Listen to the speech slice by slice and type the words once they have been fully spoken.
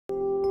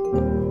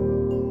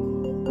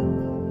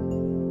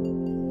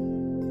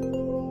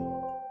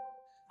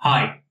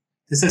Hi,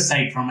 this is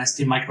Said from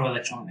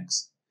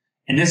STMicroelectronics.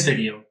 In this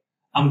video,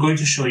 I'm going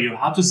to show you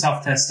how to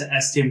self-test the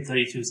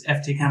STM32's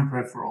FDCAN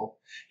peripheral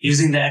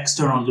using the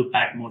external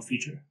loopback mode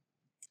feature.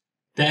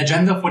 The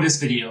agenda for this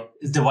video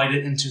is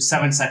divided into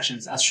 7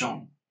 sections as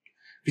shown.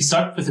 We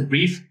start with a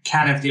brief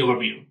CAN FD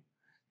overview.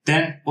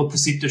 Then we'll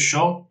proceed to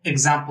show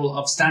example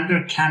of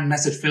standard CAN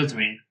message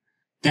filtering.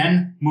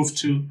 Then move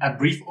to a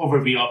brief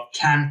overview of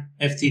CAN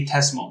FD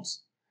test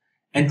modes.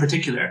 In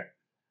particular,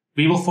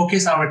 we will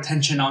focus our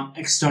attention on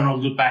external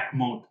loopback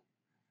mode.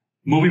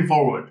 Moving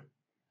forward,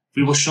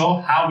 we will show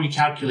how we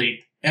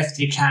calculate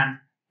FDCAN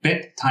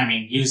bit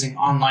timing using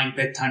online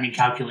bit timing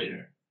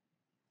calculator.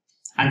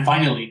 And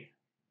finally,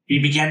 we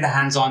begin the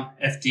hands-on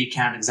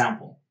FDCAN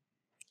example.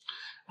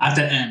 At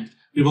the end,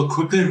 we will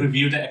quickly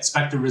review the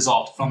expected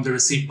result from the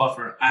receive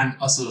buffer and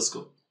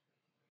oscilloscope.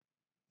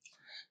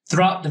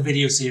 Throughout the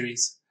video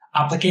series,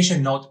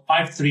 application note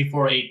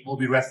 5348 will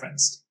be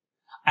referenced.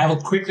 I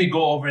will quickly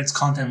go over its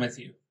content with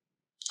you.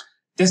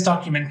 This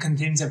document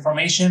contains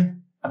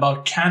information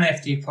about CAN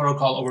FD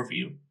protocol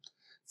overview,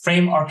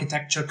 frame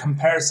architecture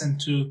comparison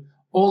to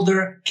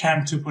older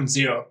CAN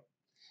 2.0,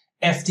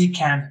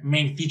 FDCAN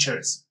main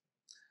features,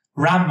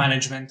 RAM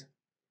management,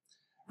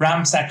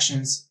 RAM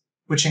sections,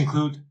 which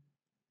include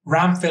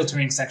RAM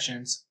filtering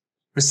sections,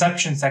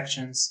 reception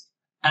sections,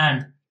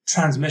 and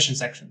transmission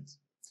sections.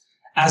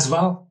 As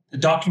well, the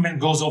document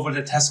goes over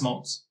the test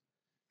modes,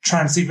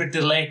 transceiver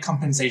delay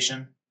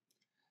compensation,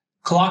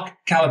 clock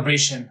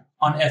calibration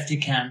on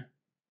FDCAN,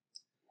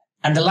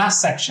 and the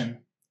last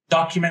section,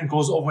 document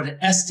goes over the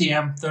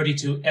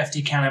STM32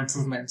 FDCAN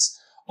improvements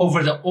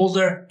over the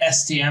older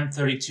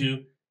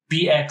STM32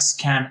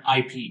 BX-CAN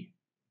IP.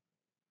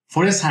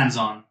 For this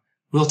hands-on,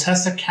 we'll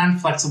test the CAN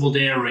flexible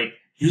data rate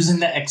using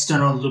the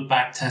external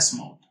loopback test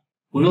mode.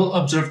 We will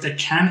observe the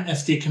CAN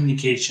FD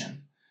communication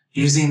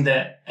using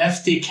the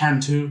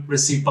FDCAN2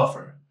 receive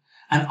buffer,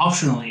 and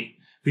optionally,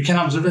 we can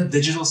observe a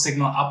digital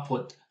signal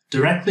output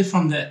directly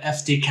from the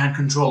FDCAN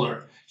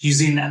controller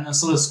using an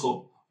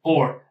oscilloscope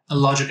or a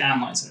logic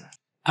analyzer.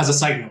 As a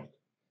side note,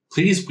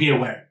 please be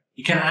aware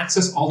you can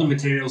access all the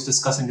materials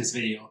discussed in this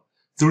video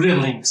through the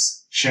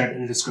links shared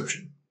in the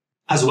description.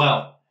 As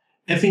well,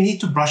 if you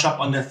need to brush up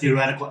on the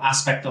theoretical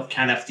aspect of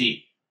CAN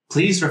FD,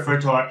 please refer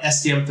to our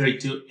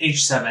STM32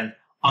 H7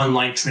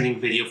 online training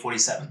video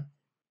 47.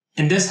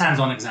 In this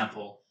hands-on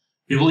example,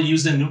 we will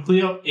use the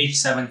Nucleo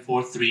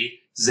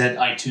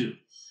H743ZI2,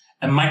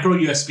 a micro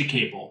USB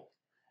cable,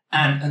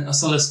 and an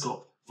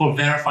oscilloscope for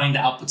verifying the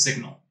output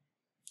signal.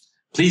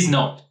 Please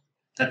note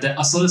that the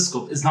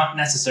oscilloscope is not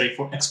necessary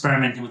for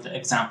experimenting with the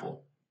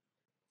example.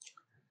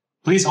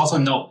 Please also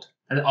note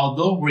that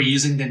although we're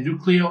using the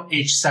Nucleo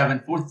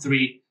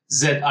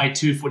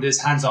H743ZI2 for this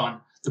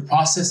hands-on, the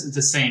process is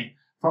the same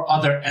for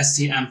other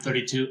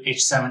STM32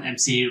 H7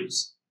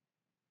 MCUs.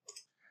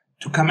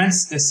 To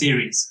commence this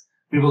series,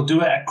 we will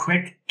do a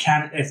quick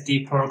CAN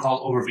FD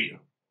protocol overview.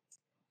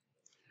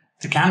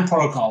 The CAN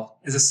protocol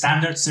is a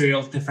standard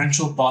serial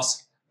differential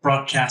bus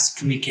broadcast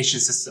communication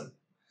system.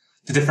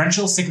 The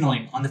differential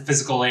signaling on the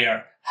physical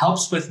layer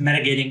helps with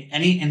mitigating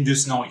any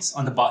induced noise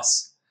on the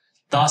bus.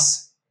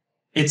 Thus,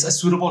 it's a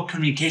suitable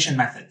communication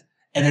method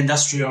in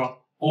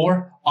industrial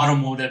or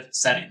automotive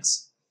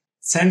settings.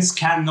 Since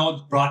CAN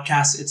node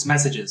broadcasts its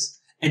messages,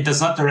 it does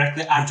not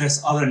directly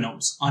address other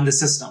nodes on the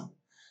system.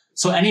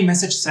 So any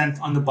message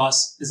sent on the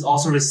bus is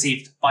also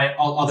received by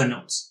all other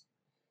nodes.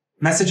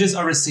 Messages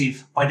are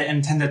received by the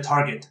intended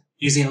target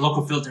using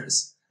local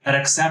filters that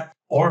accept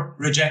or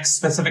reject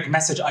specific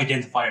message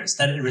identifiers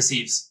that it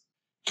receives.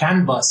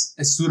 CAN bus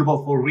is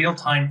suitable for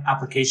real-time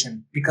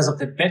application because of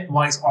the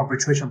bitwise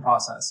arbitration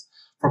process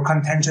for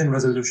contention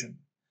resolution,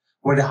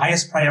 where the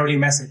highest priority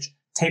message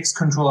takes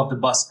control of the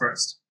bus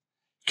first.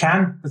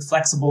 CAN with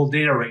flexible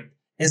data rate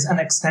is an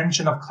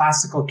extension of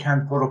classical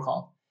CAN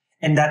protocol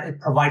in that it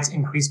provides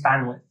increased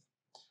bandwidth.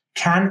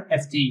 CAN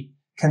FD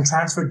can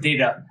transfer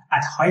data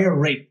at higher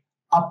rate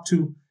up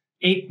to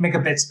 8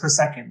 megabits per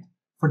second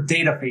for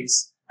data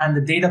phase, and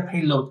the data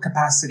payload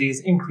capacity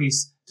is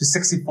increased to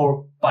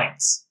 64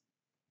 bytes.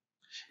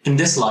 In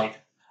this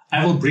slide,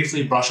 I will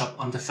briefly brush up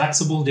on the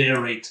flexible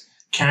data rate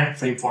CAN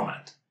frame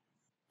format.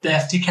 The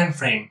FDCAN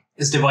frame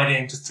is divided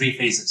into 3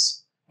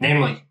 phases,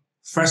 namely,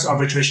 first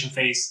arbitration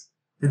phase,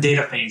 the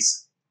data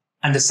phase,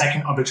 and the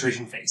second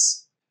arbitration phase.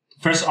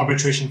 The first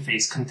arbitration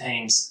phase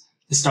contains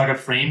the startup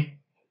frame,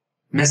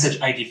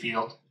 message ID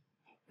field,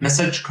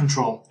 message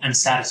control, and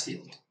status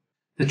field.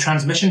 The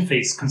transmission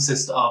phase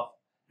consists of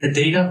the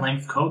data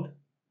length code,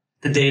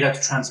 the data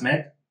to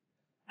transmit,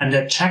 and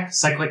the check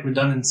cyclic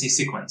redundancy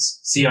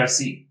sequence,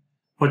 CRC,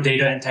 for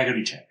data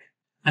integrity check.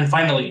 And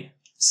finally,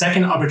 the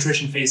second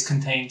arbitration phase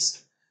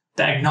contains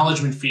the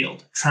acknowledgement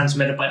field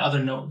transmitted by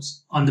other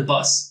nodes on the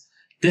bus.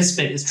 This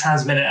bit is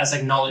transmitted as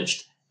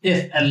acknowledged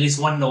if at least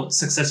one node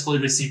successfully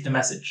received the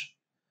message.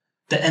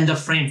 The end of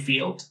frame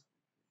field,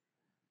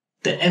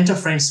 the enter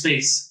frame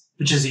space,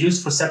 which is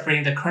used for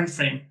separating the current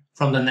frame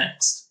from the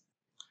next.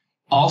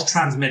 All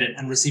transmitted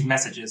and received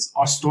messages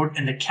are stored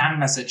in the CAN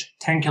message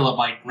 10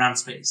 kilobyte RAM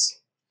space.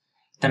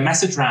 The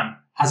message RAM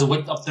has a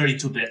width of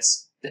 32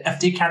 bits. The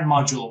FDCAN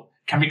module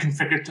can be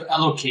configured to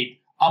allocate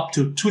up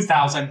to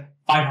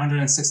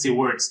 2,560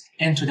 words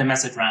into the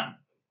message RAM.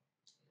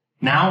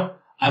 Now,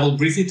 I will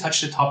briefly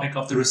touch the topic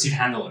of the receive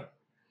handler.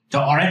 The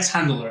RX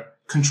handler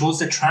controls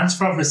the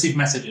transfer of received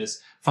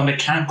messages from the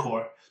CAN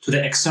core to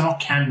the external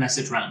CAN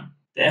message RAM.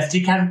 The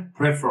FDCAN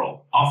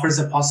peripheral offers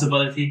the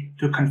possibility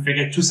to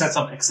configure two sets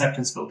of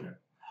acceptance filter,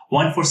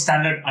 one for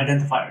standard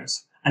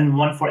identifiers and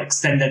one for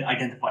extended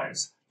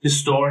identifiers, to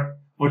store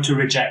or to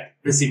reject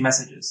received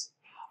messages.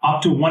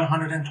 Up to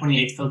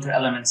 128 filter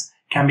elements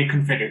can be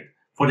configured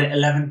for the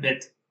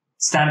 11-bit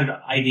standard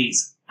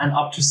IDs, and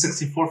up to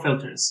 64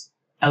 filters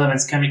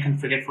elements can be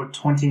configured for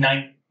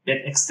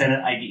 29-bit extended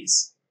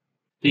IDs.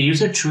 The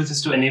user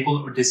chooses to enable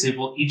or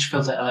disable each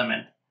filter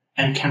element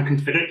and can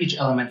configure each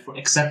element for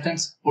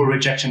acceptance or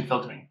rejection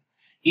filtering.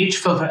 Each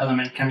filter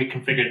element can be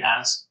configured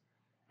as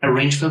a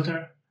range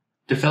filter.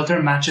 The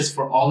filter matches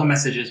for all the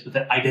messages with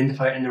the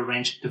identifier in the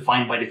range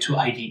defined by the two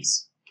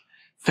IDs.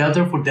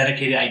 Filter for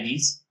dedicated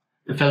IDs.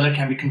 The filter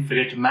can be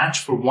configured to match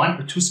for one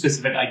or two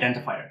specific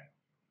identifier.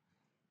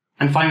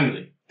 And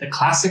finally, the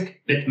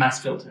classic bit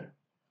mask filter,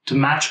 to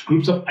match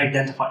groups of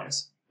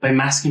identifiers by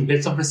masking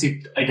bits of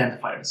received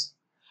identifiers.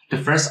 The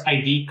first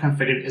ID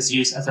configured is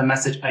used as a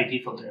message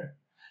ID filter.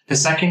 The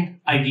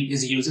second ID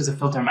is used as a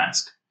filter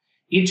mask.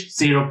 Each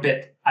 0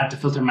 bit at the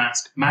filter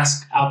mask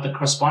masks out the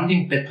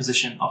corresponding bit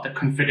position of the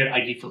configured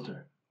ID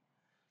filter.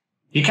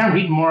 You can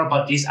read more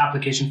about these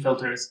application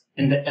filters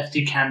in the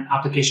FDCAN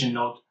application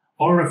note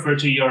or refer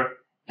to your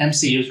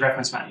MCU's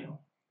reference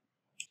manual.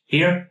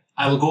 Here,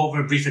 I will go over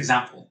a brief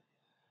example.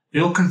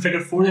 We will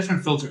configure 4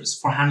 different filters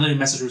for handling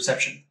message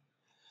reception.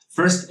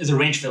 First is a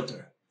range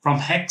filter, from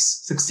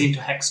hex 16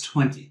 to hex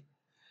 20.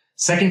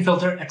 Second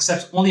filter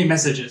accepts only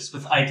messages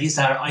with IDs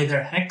that are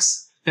either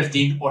hex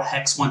 15 or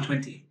hex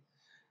 120,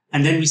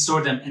 and then we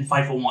store them in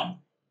 501.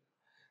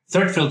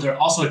 Third filter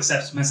also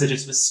accepts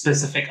messages with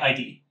specific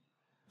ID,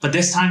 but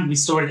this time we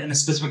store it in a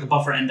specific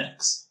buffer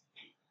index.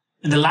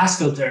 And the last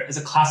filter is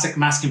a classic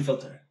masking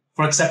filter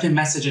for accepting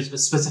messages with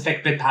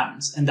specific bit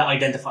patterns in the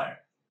identifier.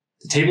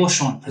 The table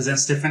shown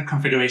presents different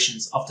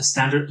configurations of the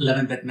standard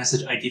 11-bit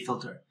message ID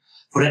filter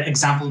for the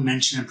example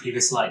mentioned in the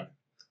previous slide.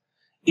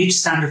 Each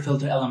standard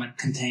filter element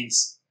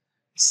contains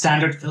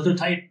standard filter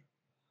type,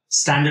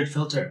 standard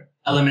filter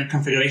element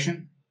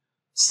configuration,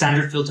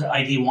 standard filter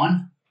ID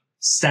 1,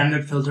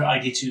 standard filter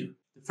ID 2.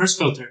 The first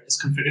filter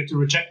is configured to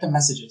reject the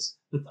messages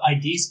with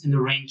IDs in the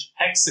range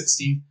hex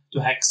 16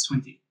 to hex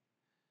 20.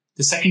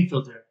 The second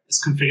filter is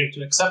configured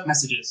to accept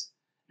messages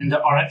in the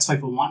RX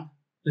 501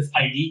 with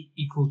ID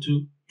equal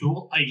to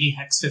dual ID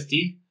hex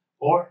 15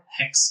 or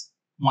hex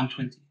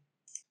 120.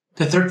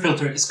 The third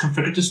filter is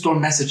configured to store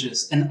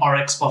messages in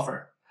RX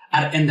buffer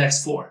at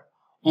index 4.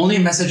 Only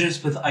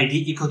messages with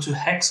ID equal to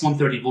hex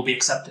 130 will be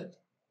accepted.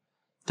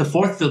 The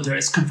fourth filter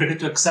is configured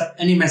to accept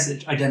any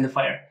message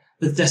identifier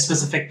with the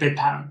specific bit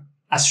pattern,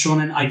 as shown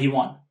in ID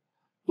 1,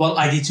 while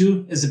ID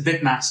 2 is a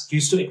bit mask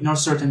used to ignore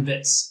certain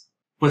bits.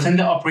 Within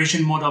the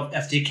operation mode of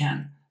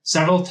FDCAN,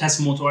 several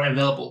test modes are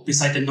available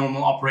beside the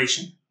normal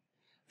operation.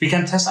 We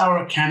can test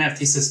our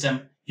CAN-FD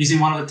system using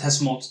one of the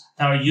test modes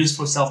that are used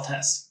for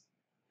self-test.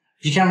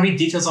 You can read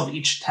details of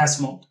each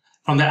test mode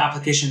from the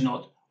application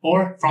note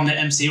or from the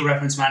MCU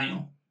reference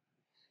manual.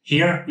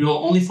 Here, we will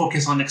only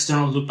focus on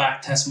external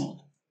loopback test mode.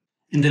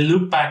 In the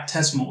loopback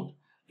test mode,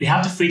 we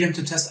have the freedom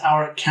to test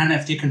our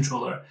CAN-FD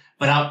controller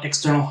without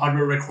external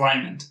hardware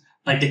requirement,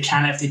 like the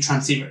CAN-FD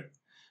transceiver,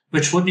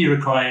 which would be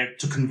required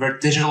to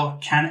convert digital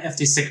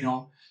CAN-FD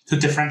signal to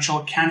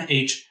differential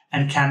CAN-H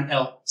and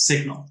CAN-L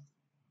signal.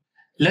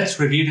 Let's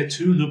review the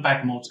 2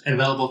 loopback modes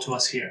available to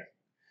us here.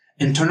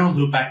 Internal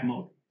loopback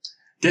mode.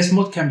 This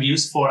mode can be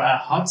used for a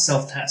hot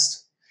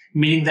self-test,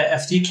 meaning the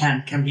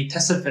FDCAN can be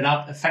tested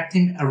without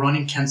affecting a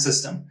running CAN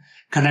system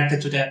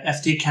connected to the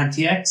FDCAN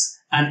TX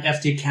and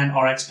FDCAN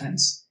RX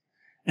pins.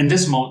 In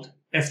this mode,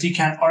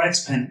 FDCAN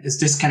RX pin is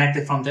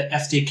disconnected from the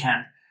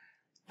FDCAN,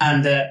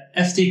 and the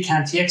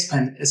FDCAN TX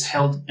pin is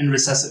held in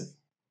recessive.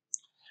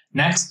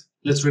 Next,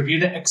 let's review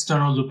the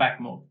external loopback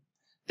mode.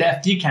 The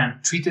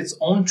FDCAN treats its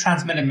own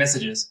transmitted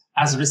messages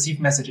as received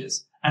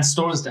messages and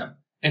stores them,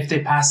 if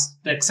they pass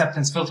the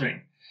acceptance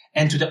filtering,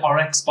 into the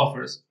RX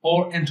buffers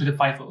or into the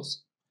FIFOs.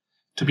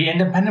 To be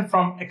independent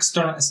from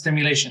external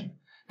stimulation,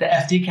 the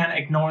FDCAN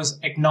ignores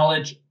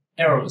acknowledged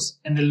errors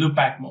in the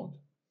loopback mode.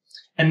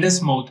 In this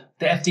mode,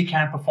 the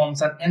FDCAN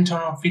performs an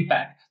internal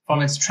feedback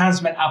from its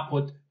transmit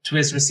output to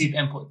its receive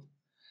input.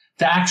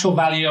 The actual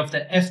value of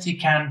the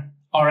FDCAN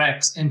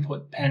RX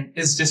input pin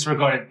is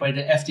disregarded by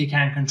the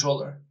FDCAN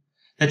controller.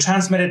 The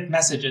transmitted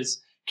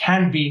messages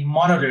can be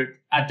monitored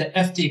at the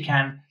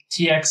FDCAN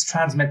TX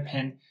transmit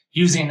pin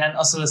using an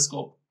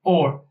oscilloscope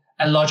or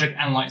a logic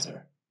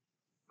analyzer.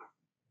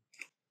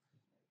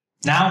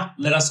 Now,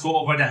 let us go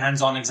over the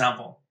hands-on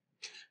example.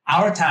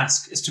 Our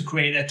task is to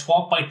create a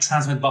 12-byte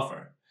transmit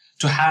buffer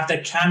to have the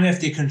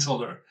CAN-FD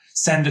controller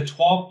send the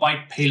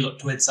 12-byte payload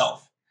to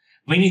itself.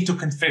 we need to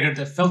configure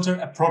the filter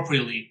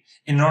appropriately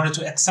in order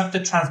to accept the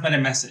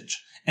transmitted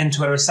message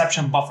into a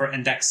reception buffer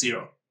index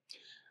 0.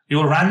 We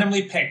will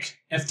randomly pick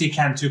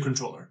FDCAN2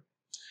 controller.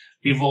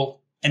 We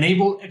will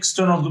enable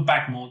external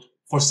loopback mode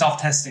for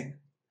self-testing.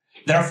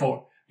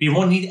 Therefore, we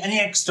won't need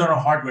any external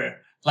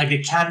hardware like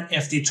the CAN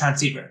FD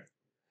transceiver.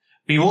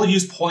 We will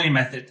use polling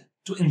method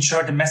to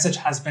ensure the message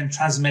has been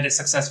transmitted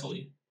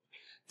successfully.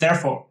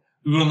 Therefore,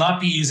 we will not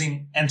be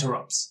using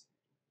interrupts.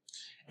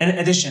 In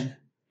addition,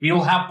 we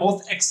will have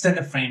both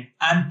extended frame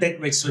and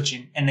bitrate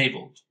switching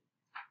enabled.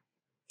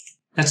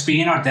 Let's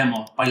begin our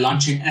demo by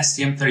launching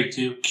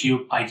STM32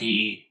 Cube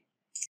IDE.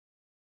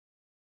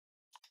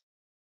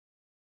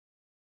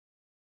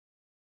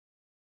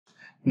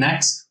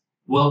 Next,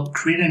 we'll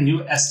create a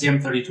new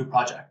STM32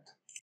 project.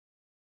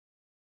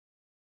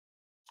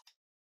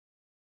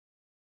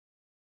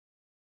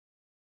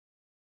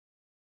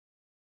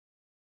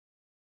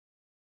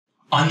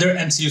 Under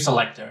MCU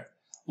selector,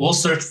 we'll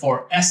search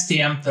for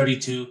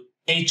STM32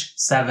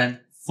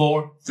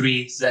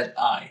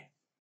 H743ZI.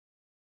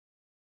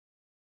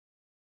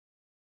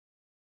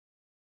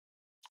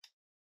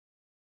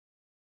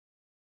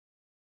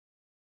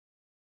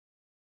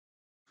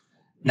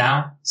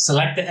 Now,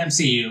 select the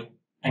MCU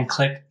and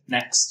click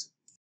Next.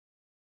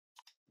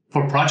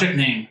 For project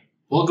name,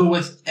 we'll go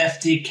with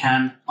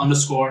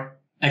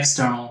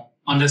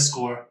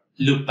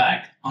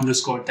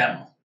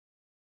FDCAN_external_loopback_demo.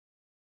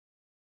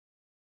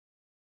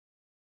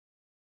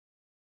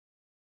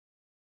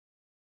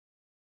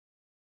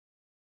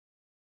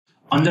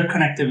 Under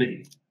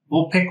connectivity,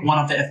 we'll pick one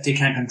of the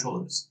FDCAN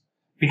controllers.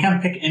 We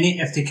can pick any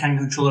FDCAN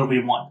controller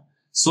we want,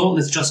 so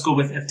let's just go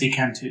with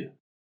FDCAN2.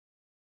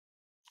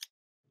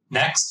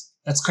 Next,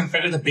 let's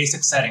configure the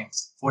basic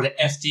settings for the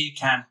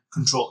FDCAN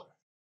controller.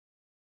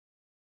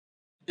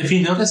 If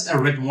you noticed a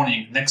red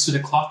warning next to the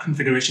clock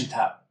configuration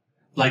tab,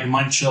 like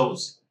mine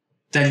shows,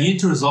 then you need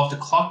to resolve the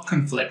clock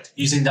conflict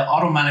using the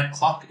automatic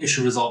clock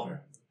issue resolver,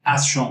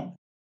 as shown.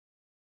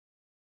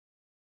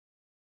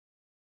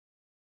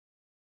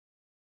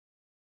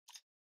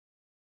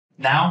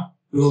 Now,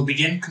 we will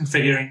begin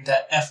configuring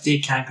the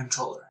FDCAN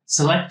controller.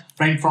 Select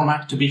frame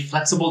format to be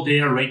flexible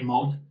data rate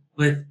mode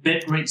with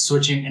bitrate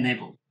switching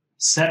enabled.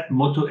 Set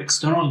mode to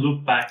external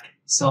loopback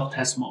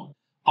self-test mode.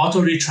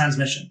 Auto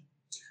retransmission.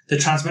 The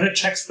transmitter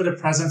checks for the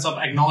presence of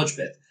acknowledge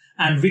bit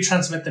and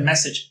retransmit the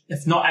message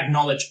if no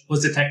acknowledge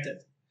was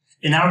detected.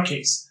 In our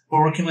case,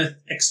 we're working with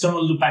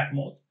external loopback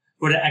mode,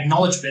 where the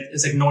acknowledge bit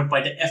is ignored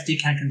by the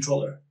FDCAN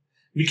controller.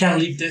 We can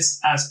leave this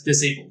as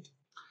disabled.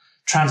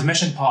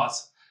 Transmission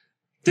pause.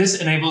 This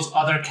enables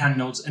other CAN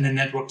nodes in the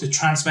network to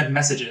transmit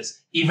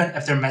messages even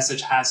if their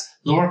message has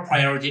lower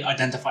priority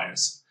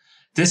identifiers.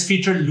 This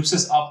feature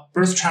loosens up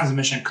burst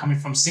transmission coming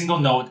from single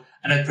node,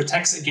 and it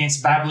protects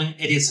against babbling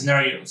idiot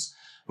scenarios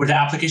where the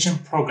application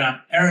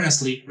program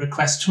erroneously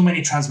requests too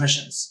many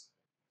transmissions.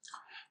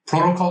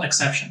 Protocol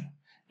exception.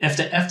 If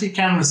the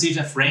FDCAN receives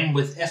a frame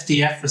with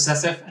FDF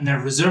recessive and a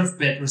reserve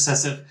bit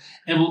recessive,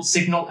 it will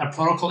signal a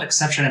protocol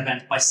exception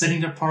event by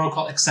setting the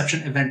protocol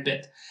exception event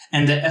bit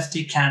and the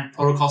FDCAN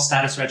protocol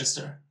status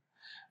register.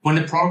 When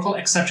the protocol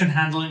exception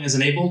handling is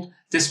enabled,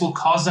 this will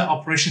cause the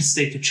operation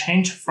state to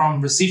change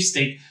from receive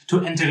state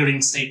to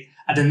integrating state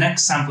at the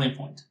next sampling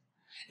point.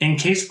 In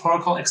case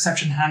protocol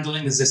exception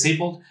handling is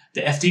disabled,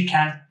 the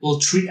FDCAN will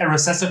treat a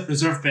recessive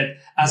reserve bit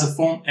as a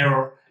form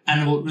error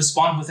and will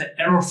respond with an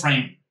error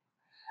frame.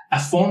 A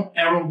form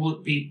error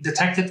will be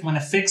detected when a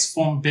fixed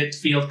form bit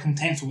field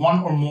contains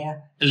one or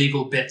more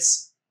illegal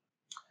bits.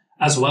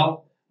 As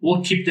well,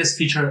 we'll keep this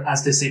feature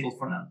as disabled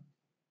for now.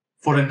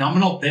 For the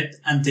nominal bit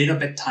and data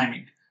bit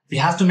timing, we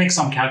have to make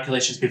some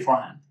calculations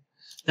beforehand.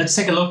 Let's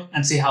take a look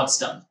and see how it's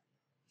done.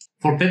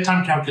 For bit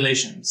time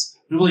calculations,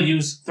 we will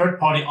use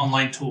third-party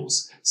online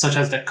tools, such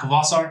as the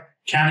Kvasar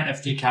CAN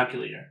FD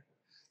calculator.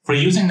 For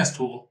using this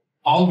tool,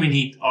 all we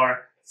need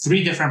are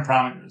 3 different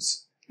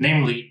parameters,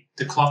 namely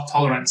the clock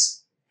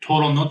tolerance,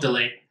 total node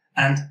delay,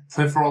 and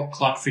peripheral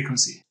clock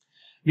frequency.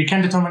 We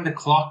can determine the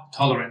clock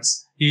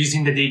tolerance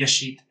using the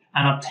datasheet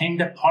and obtain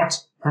the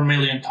parts per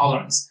million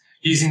tolerance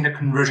using the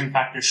conversion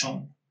factor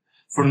shown.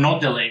 For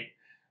node delay,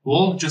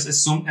 we'll just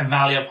assume a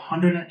value of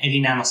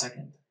 180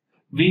 nanosecond.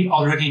 We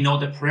already know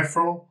the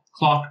peripheral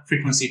clock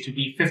frequency to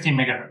be 50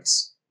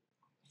 MHz.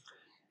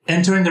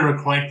 Entering the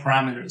required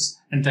parameters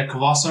in the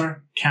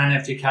Kvasar CAN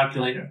FD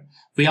calculator,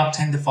 we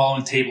obtain the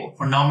following table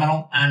for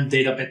nominal and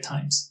data bit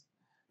times.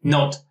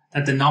 Note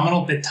that the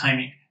nominal bit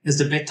timing is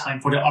the bit time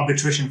for the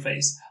arbitration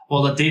phase,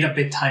 while the data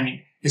bit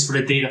timing is for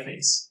the data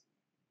phase.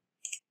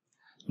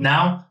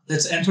 Now,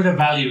 let's enter the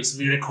values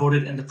we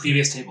recorded in the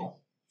previous table.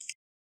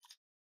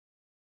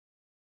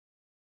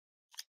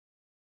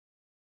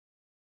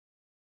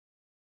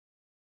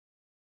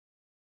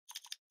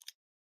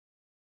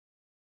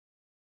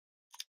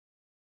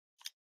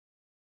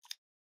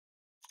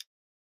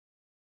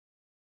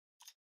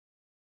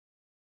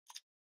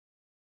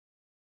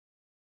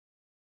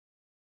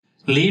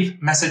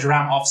 Leave message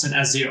RAM offset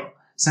as 0,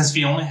 since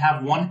we only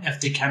have one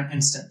FDCAN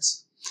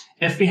instance.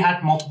 If we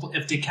had multiple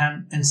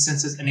FDCAN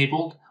instances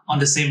enabled on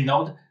the same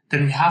node,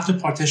 then we have to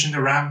partition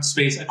the RAM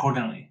space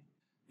accordingly.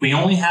 We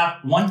only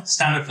have one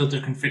standard filter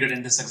configured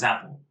in this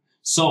example,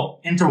 so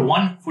enter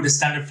 1 for the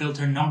standard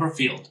filter number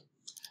field.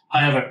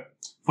 However,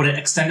 for the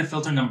extended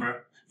filter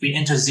number, we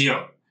enter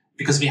 0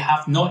 because we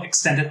have no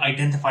extended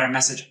identifier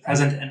message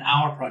present in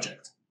our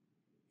project.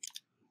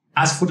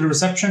 As for the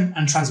reception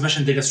and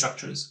transmission data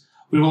structures,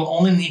 we will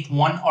only need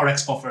one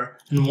RX buffer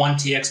and one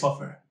TX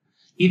buffer,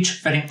 each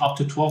fetching up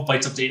to 12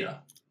 bytes of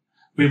data.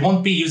 We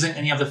won't be using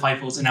any of the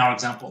FIFOs in our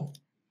example.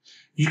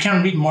 You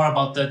can read more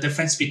about the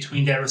difference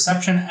between the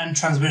reception and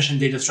transmission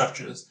data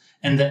structures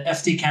in the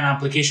FDCAN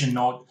application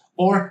note,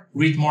 or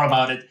read more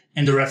about it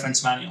in the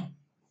reference manual.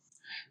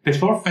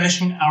 Before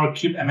finishing our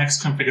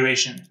CubeMX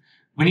configuration,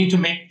 we need to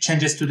make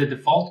changes to the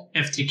default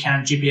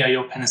FDCAN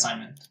GPIO pin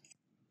assignment.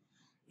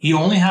 You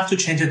only have to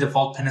change the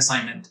default pin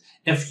assignment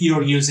if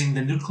you're using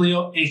the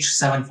Nucleo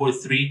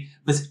H743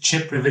 with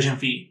chip revision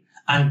V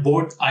and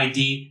board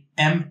ID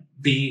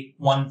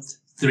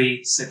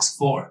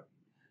MB1364.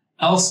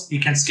 Else, you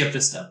can skip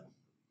this step.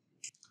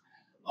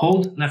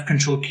 Hold left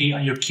control key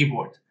on your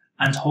keyboard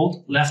and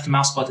hold left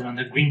mouse button on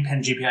the green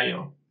pin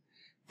GPIO.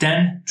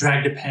 Then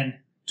drag the pin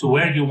to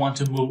where you want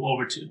to move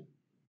over to.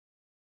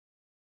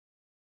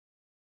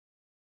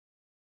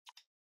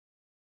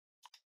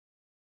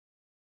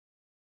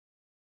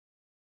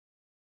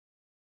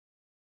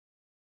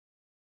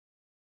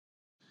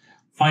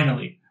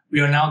 Finally, we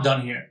are now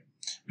done here.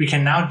 We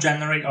can now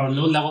generate our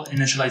low-level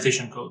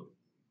initialization code.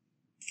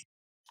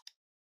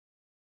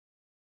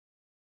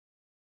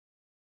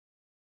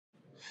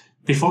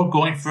 Before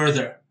going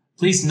further,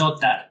 please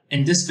note that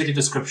in this video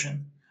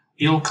description,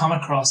 you'll come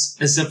across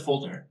a zip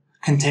folder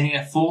containing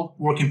a full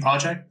working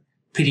project,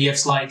 PDF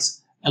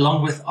slides,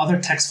 along with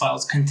other text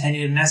files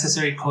containing the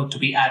necessary code to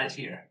be added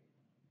here.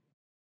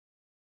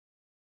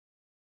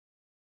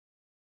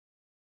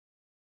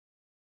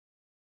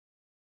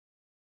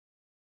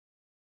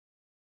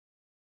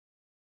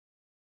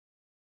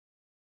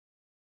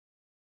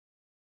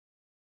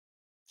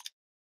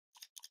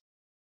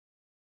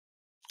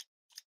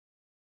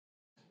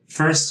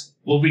 First,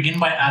 we'll begin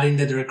by adding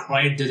the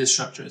required data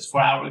structures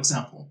for our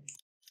example.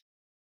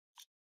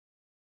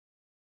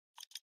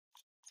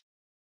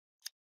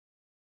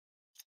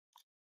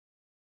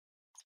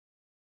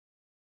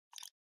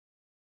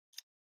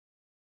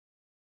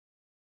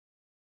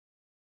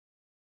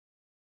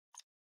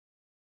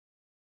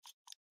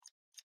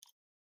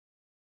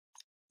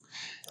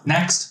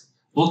 Next,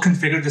 we'll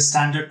configure the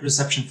standard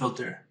reception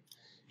filter.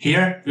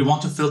 Here, we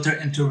want to filter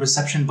into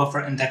reception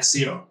buffer index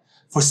 0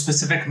 for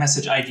specific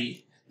message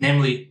ID,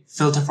 namely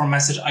filter for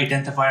message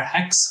identifier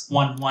hex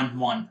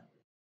 111.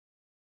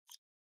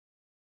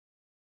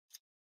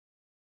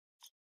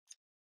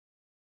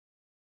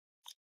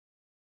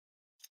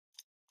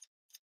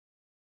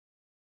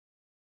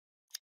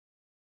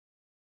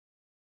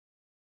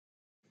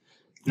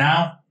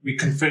 Now, we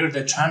configure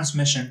the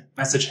transmission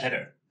message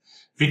header.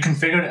 We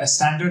configured a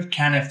standard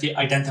CAN-FD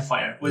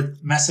identifier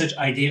with message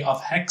ID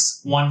of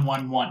hex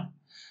 111.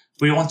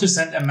 We want to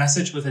send a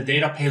message with a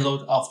data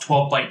payload of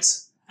 12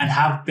 bytes and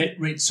have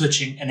bitrate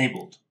switching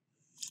enabled.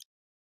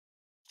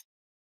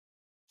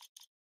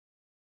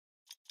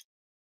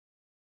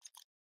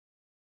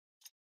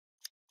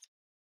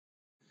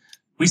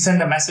 We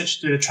send a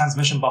message to the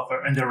transmission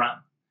buffer in the RAM.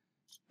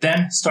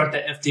 Then start the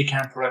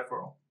FDCAN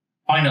peripheral.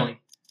 Finally,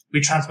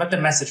 we transmit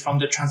the message from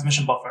the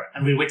transmission buffer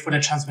and we wait for the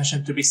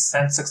transmission to be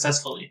sent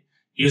successfully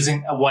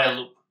using a while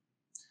loop.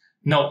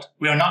 Note,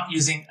 we are not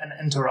using an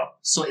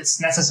interrupt, so it's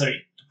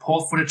necessary to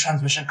pause for the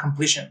transmission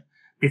completion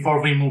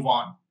before we move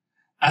on.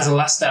 As a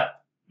last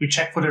step, we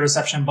check for the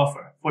reception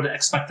buffer for the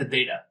expected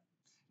data.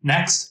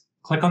 Next,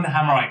 click on the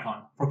hammer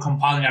icon for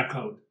compiling our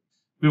code.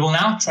 We will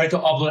now try to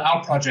upload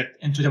our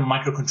project into the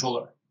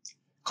microcontroller.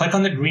 Click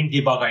on the green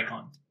debug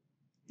icon.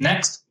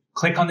 Next,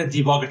 click on the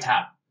debugger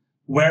tab,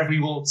 where we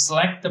will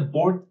select the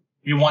board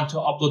we want to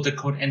upload the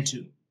code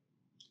into.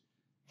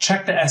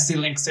 Check the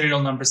ST-Link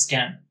serial number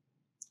scan.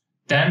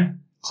 Then,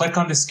 click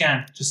on the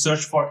scan to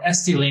search for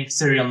ST-Link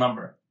serial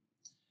number.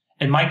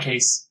 In my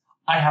case,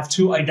 I have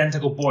two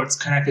identical boards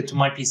connected to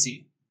my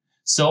PC,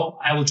 so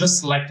I will just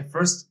select the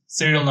first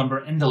serial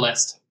number in the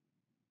list.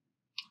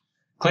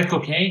 Click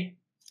OK,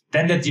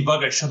 then the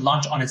debugger should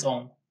launch on its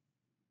own.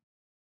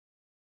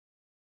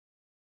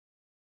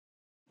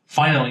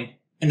 Finally,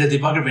 in the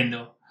debugger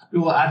window, we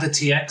will add the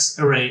TX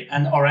array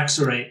and RX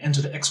array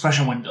into the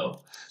expression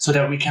window so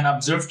that we can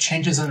observe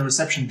changes in the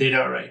reception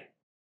data array.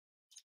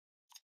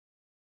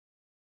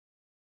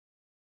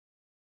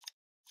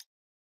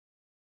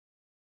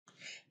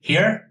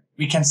 Here,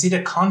 we can see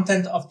the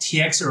content of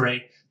TX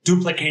array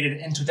duplicated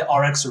into the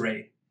RX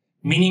array,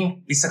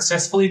 meaning we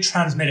successfully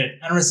transmitted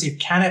and received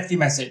CAN-FD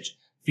message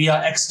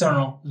via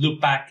external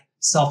Loopback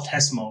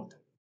self-test mode.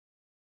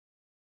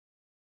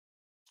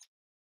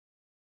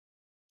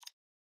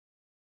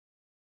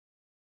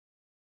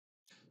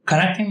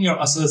 Connecting your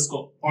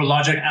oscilloscope or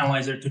logic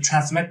analyzer to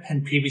transmit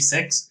pin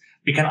PV6,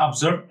 we can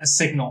observe a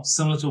signal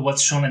similar to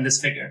what's shown in this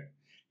figure.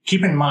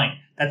 Keep in mind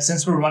that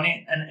since we're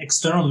running an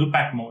external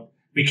loopback mode,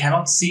 we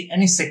cannot see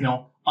any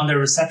signal on the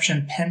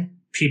reception pin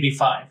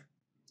PB5.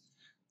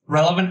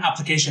 Relevant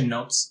application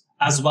notes,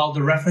 as well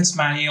the reference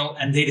manual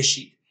and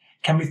datasheet,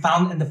 can be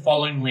found in the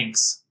following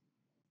links.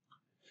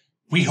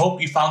 We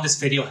hope you found this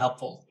video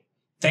helpful.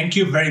 Thank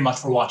you very much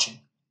for watching.